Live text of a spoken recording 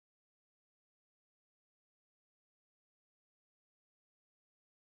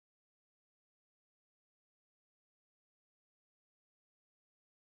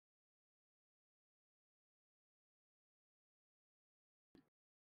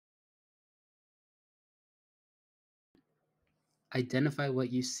Identify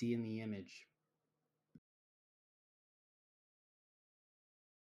what you see in the image.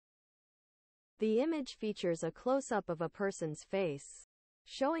 The image features a close-up of a person's face,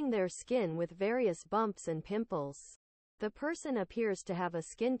 showing their skin with various bumps and pimples. The person appears to have a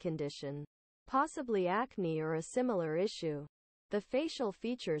skin condition, possibly acne or a similar issue. The facial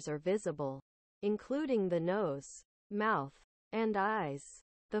features are visible, including the nose, mouth, and eyes.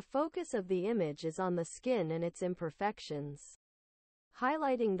 The focus of the image is on the skin and its imperfections,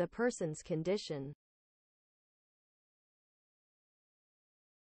 highlighting the person's condition.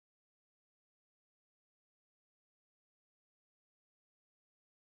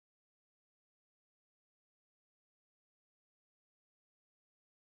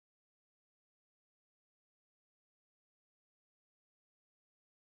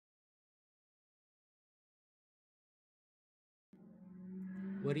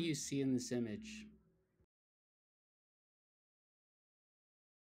 What do you see in this image?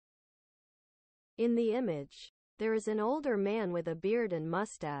 In the image, there is an older man with a beard and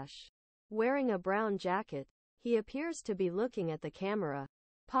mustache, wearing a brown jacket. He appears to be looking at the camera,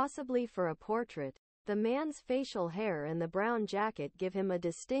 possibly for a portrait. The man's facial hair and the brown jacket give him a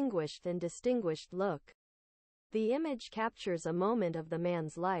distinguished look. The image captures a moment of the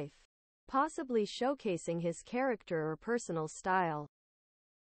man's life, possibly showcasing his character or personal style.